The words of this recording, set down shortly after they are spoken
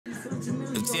He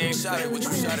ain't shot it, what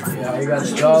you shot it for? Yeah, you got the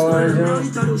jawline,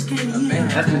 John?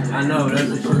 I know, that's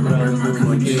the shit that I was doing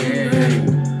with you.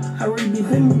 I really be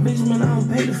paying bitch, man, I don't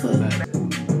pay the fuck.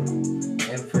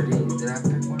 And pretty, did I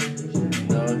pick one of these shit?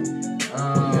 No.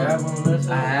 You have one of this?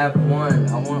 I have one.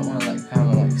 I want one like kind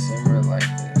of like similar like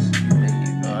this.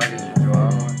 I can just draw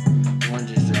one. One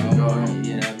just draw one.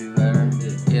 Yeah, that'd be better.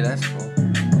 Yeah, that's cool.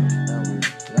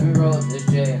 Let me roll up this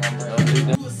J and I'm like, do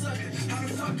that.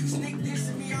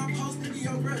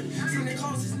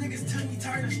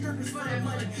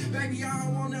 Baby, I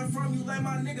don't want nothing from you, let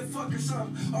my nigga fuck or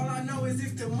something. All I know is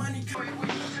if the money come, when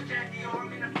you took that deal,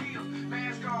 I'm in the field.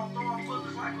 Mask on, throwing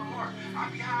bullets like Lamar. I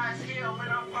be high as hell when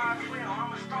I'm 5'12",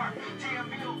 I'm a star. 10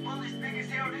 mil bullets, big as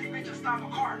hell, this bitch will stop a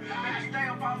car. Better stay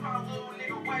up off my little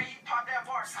nigga way, he pop that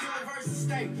bar. Still versus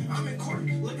state, I'm in court,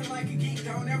 looking like a geek.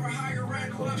 Don't ever hire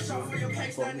Randall up, show for your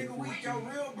case, that nigga weak. Yo,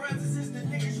 real brothers is the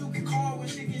niggas you can call when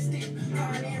shit gets steep.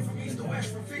 Flying in from east to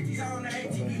west, from 50s on the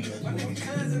ATV. My nigga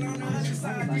cousin on the other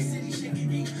side, this city shit get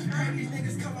deep. Pray these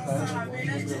niggas come outside, man,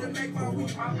 that shit'll make my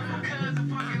week. My little cousin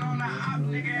fucking on the hop,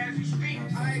 nigga, as we speak.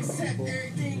 I accept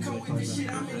everything, come with this shit,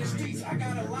 I'm in the streets. I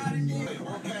got a lot of things.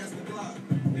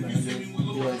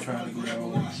 You like trying to get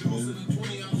all smooth?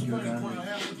 You got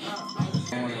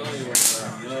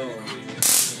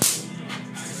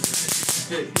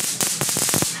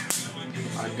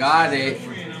I got it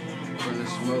from the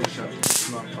smoke shop. This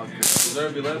motherfucker.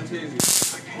 Zerby, let him tease you.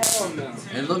 Hell no.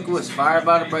 And look what's fire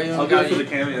about it, bro. You don't, the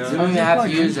camera, you don't even have to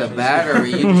use a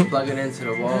battery. You just plug it into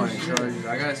the wall and it charges.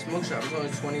 I got a smoke shop.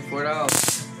 It's only $24.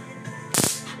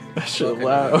 That shit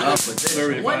loud.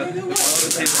 Zerby, What?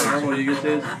 normal, you get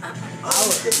this?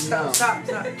 Stop.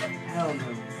 Hell no.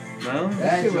 No?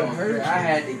 That shit would hurt. I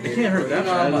had to get it. Can't hurt that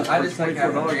bad. I just like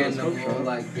having random little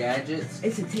like gadgets.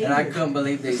 And I couldn't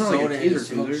believe they sold it in the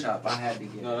smoke shop. I had to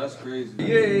get it. No, that's crazy. Yeah.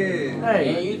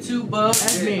 Hey, And you too, bub.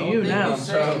 that's me and you now.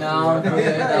 No,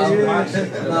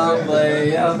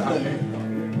 play.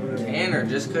 Tanner,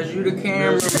 just cause you the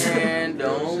cameraman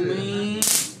don't mean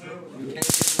you can't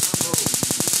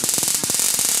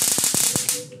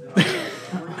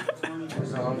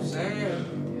that's all I'm saying.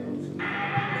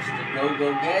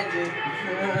 Go gadget.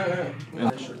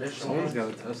 Someone's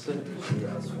gotta test it.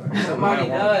 Somebody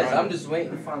does. I'm just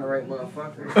waiting to find the right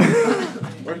motherfucker.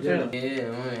 Where's Jenna?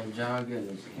 Yeah, man. John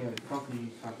Goodness. What the fuck are you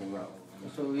talking about?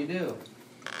 That's what we do.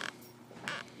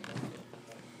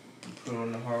 You put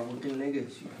on the hard-working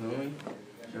niggas, you feel me?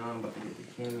 John about to get the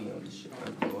cameo. This shit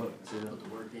about to go up.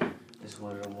 That's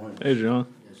what I want. Hey, John.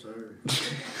 Yes, sir.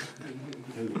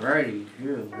 He's ready.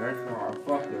 Yeah, that's how I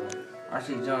fuck with him. I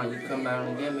see John, you come out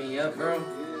and get me up, bro.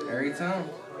 Every time.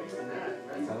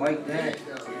 I like that.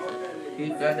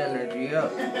 Keep that energy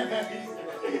up.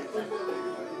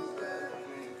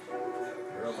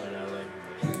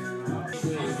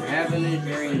 Having his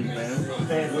dreams, man.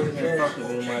 Can't fuck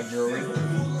with my jewelry.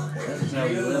 That's just how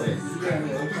we live it.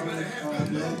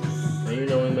 And you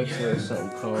know we mix it with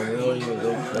something calm. We don't even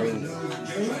go crazy.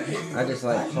 I just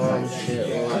like calm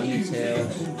shit, all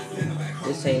details.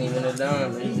 This ain't even a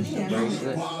dime, it's just a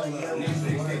bracelet.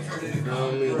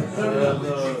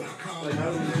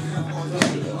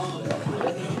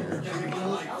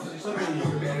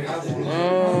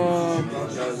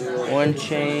 One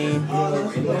chain.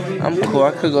 I'm cool.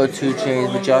 I could go 2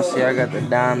 chains, but y'all see I got the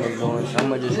diamonds on, so I'm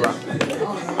gonna just rock.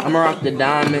 I'm gonna rock the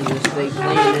diamonds and stay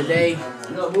clean today.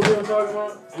 I'm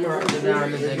gonna rock the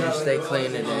diamonds and just stay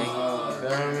clean today. You know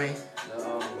what I mean?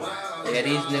 Yeah,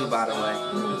 these new, by the way.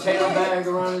 Potato bag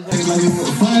around his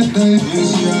head.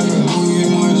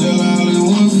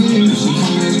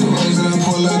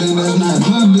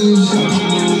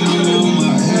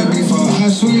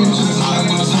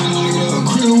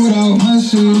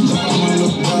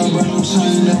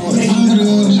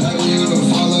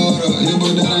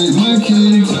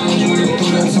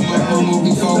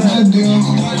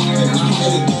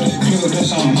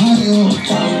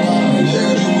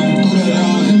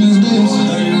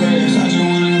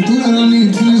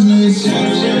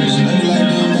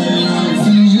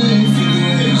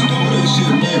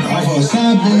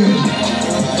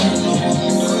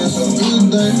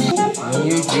 When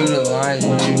you drew the lines,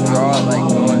 did you draw it like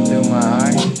going through my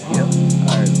eye? Yep.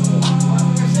 Alright, cool.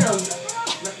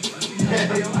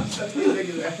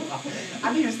 I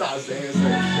need to stop saying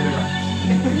certain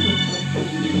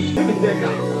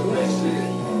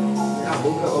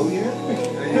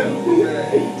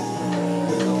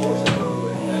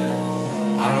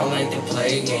I don't like to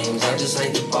play games, I just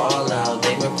like to ball out.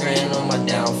 They've been praying on my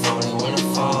downfall, they wanna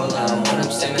fall out. But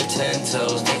I'm standing 10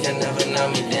 toes, they can never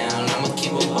knock me down. I'ma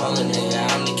keep a ballin' it,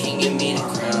 I'm the king, give me the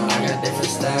crown. I got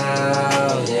different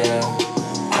style, yeah.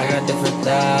 I got different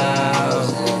style.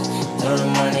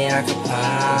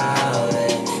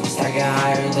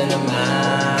 than a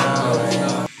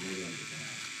mountain.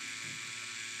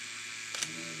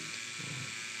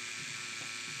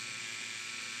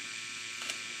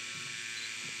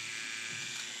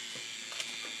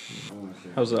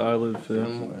 How's the eyelid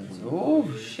feel? Oh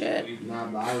shit.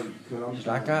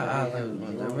 I got eyelids,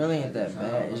 but they really ain't that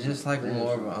bad. It's just like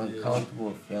more of an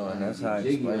uncomfortable feeling. That's how I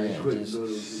explain it. It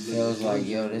just feels like,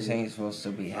 yo, this ain't supposed to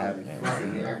be happening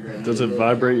right here. Does it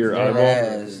vibrate your eyeball?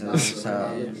 Yes, that's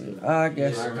how, I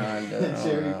guess kinda.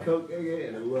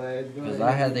 Because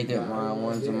I had to get my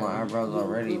ones of my eyebrows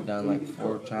already done like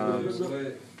 4 times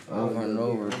over and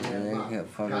over, and they kept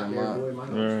fucking them up.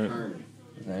 Alright.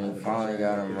 Then he finally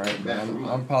got him right, but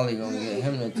I'm probably gonna get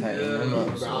him to tighten them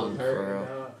up soon,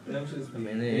 for real. I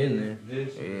mean, they're in there.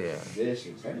 Yeah.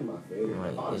 I might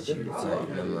get you to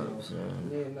tighten them up soon.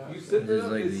 This is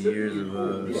like the years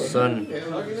of sun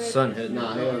hitting.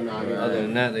 Other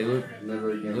than that, they look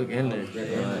in there.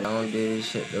 Yeah, I don't do this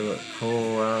shit to look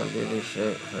cool. I don't do this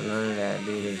shit for none of that. I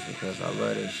do this because I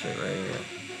love this shit right here.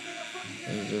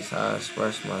 It's just how I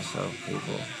express myself,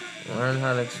 people. Learn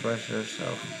how to express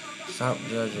yourself. Stop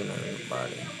judging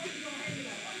everybody.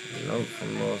 Note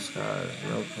from Lil Skies,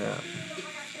 no cap.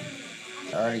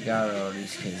 I already got all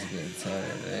these kids getting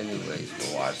tatted anyways,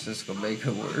 but watch this gonna make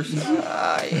it worse.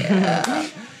 Ah, yeah.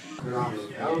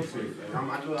 I always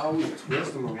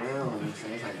twist them around. It's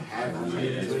like a hat. I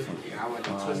like to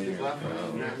twist it left.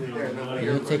 Can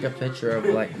you take a picture of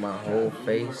like my whole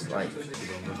face? Like,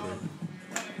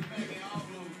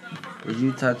 did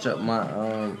you touch up my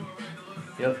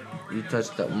Yep. You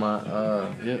touched up my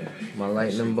my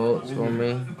lightning bolts for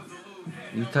me.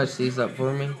 You touched these up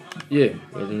for me? Yeah.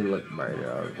 Yeah, they look brighter.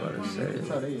 I was about to say.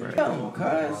 Yo,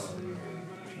 cuz.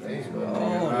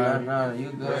 Oh, no,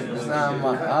 you good. It's not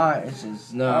my eye. It's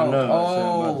just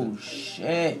Oh,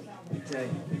 shit.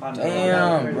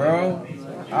 Damn, bro.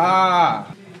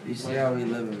 Ah. You see how we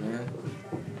living, man?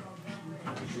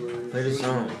 Play the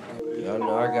song. Y'all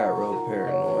know I got real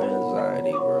paranoid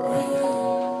anxiety, bro.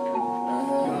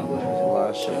 There's a lot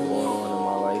of shit going on in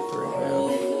my life right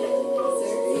now.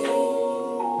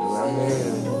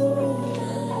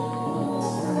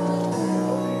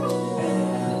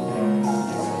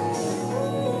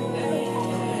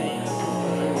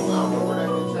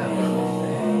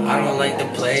 I don't like to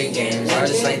play games, I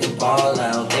just like to ball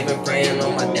out. They've been praying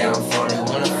on my downfall, they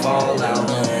wanna fall out.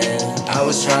 I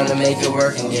was trying to make it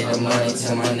work and get the money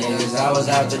to my niggas. I was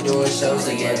out there doing shows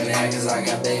to get mad cause I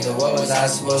got bigger. What was I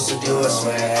supposed to do? I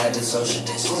swear I had to social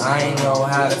distance. I ain't know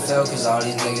how to feel cause all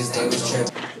these niggas, they was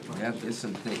tripping. Yep, there's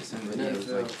some videos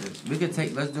like this. We could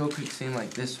let's do a quick scene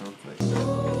like this real quick.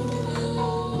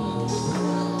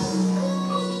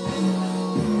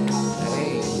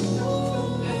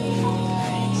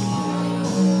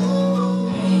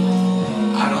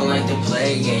 I don't like to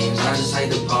play games, I just like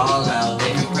to ball out.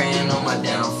 They been praying on my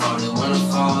downfall, they wanna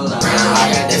fall out. I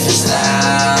got different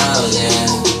styles,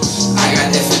 yeah. I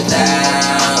got different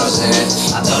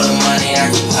thousands. I throw the money, I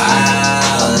can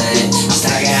pile it.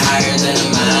 Stack it higher than a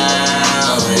mountain.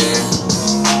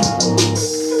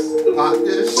 Pop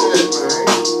this shit, man.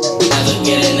 Never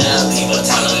getting up, people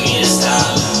telling me to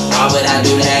stop. Why would I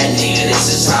do that, nigga? This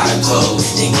is how I cope.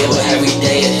 They get with every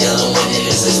day of dealing with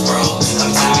niggas that's broke.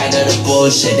 I'm tired of the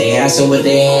bullshit, they asking with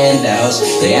their handouts.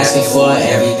 They asking for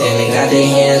everything, they got their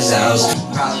hands out.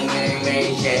 Probably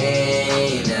Mary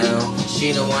Jane now.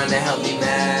 She the one that helped me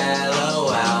mellow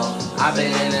out. I've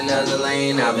been in another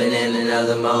lane, I've been in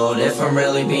another mode. If I'm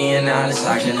really being honest,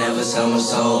 I can never sell my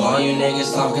soul. All you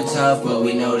niggas talking tough, but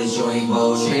we know that you ain't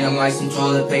bold. Treat them like some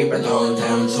toilet paper, throw them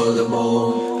down the toilet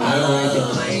bowl. I don't like to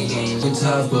play games, we're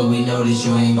tough, but we know that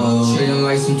you ain't bold. Treat them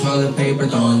like some toilet paper,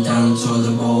 throw them down the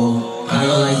toilet bowl. I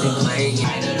don't like to play games.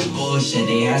 Tired of the bullshit,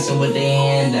 they asking with their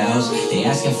handouts. They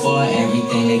asking for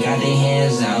everything, they got their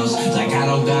hands out. Like I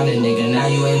don't got it, nigga, now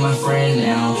you ain't my friend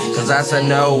now. Cause I said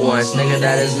no once, nigga,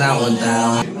 that is not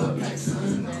 1,000.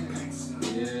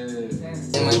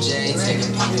 In my J, take a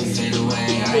pop and fade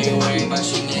away. I ain't worried about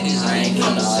you niggas, I ain't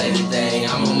gonna say the thing.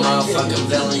 I'm a motherfucking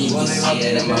villain, you can see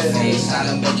it in my face. I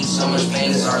done been through so much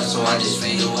pain, it's hard, so I just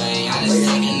fade away. I just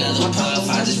take another puff,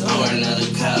 I just pour another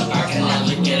cup. I can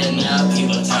never get enough,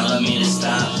 people telling me to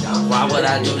stop. Why would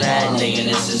I do that, nigga?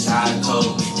 This is how I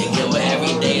cope. They get with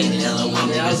every day and dealing with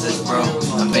niggas that's broke.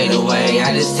 I fade away,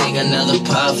 I just take another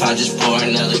puff, I just pour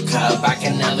another cup. I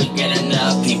can never get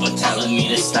enough, people telling me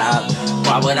to stop.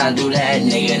 Why would I do that,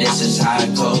 nigga? This is how I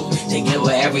go. They get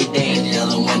with everything,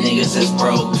 dealing with niggas that's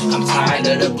broke. I'm tired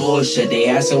of the bullshit. They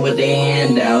asking with their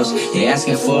handouts. They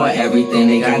asking for everything.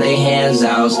 They got their hands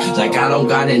out. Like I don't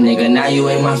got it, nigga. Now you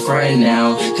ain't my friend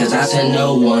now. Cause I said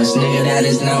no once, nigga. That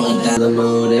is not what the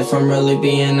mood. If I'm really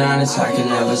being honest, I can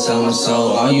never sell my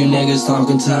soul. All you niggas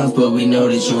talking tough, but we know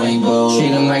that you ain't bold.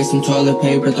 Treat them like some toilet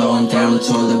paper, throw them down the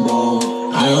toilet bowl.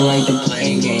 I don't like to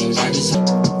play games. I just.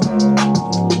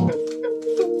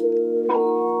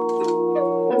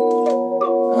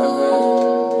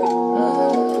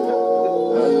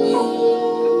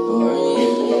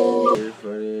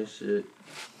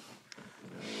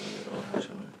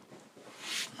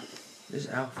 This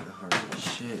outfit hard as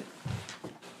shit.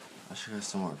 I should have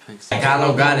some more pics. Like I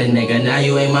don't got it, nigga. Now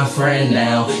you ain't my friend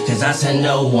now. Cause I said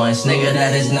no once, nigga.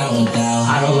 That is not one thou.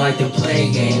 I don't like to play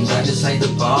games. I just like to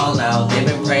ball out. They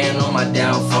been praying on my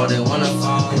downfall. They wanna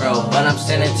fall, bro. But I'm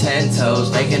standing 10 toes.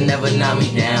 They can never knock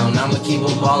me down. I'ma keep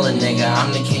a ballin', nigga.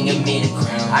 I'm the king of me, the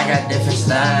crown. I got different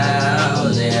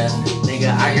styles, yeah.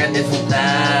 Nigga, I got different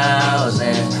styles,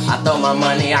 and I throw my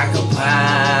money, I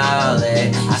compile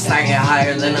it. I stack it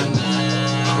higher than a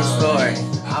story.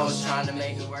 I was trying to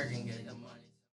make it work and get it.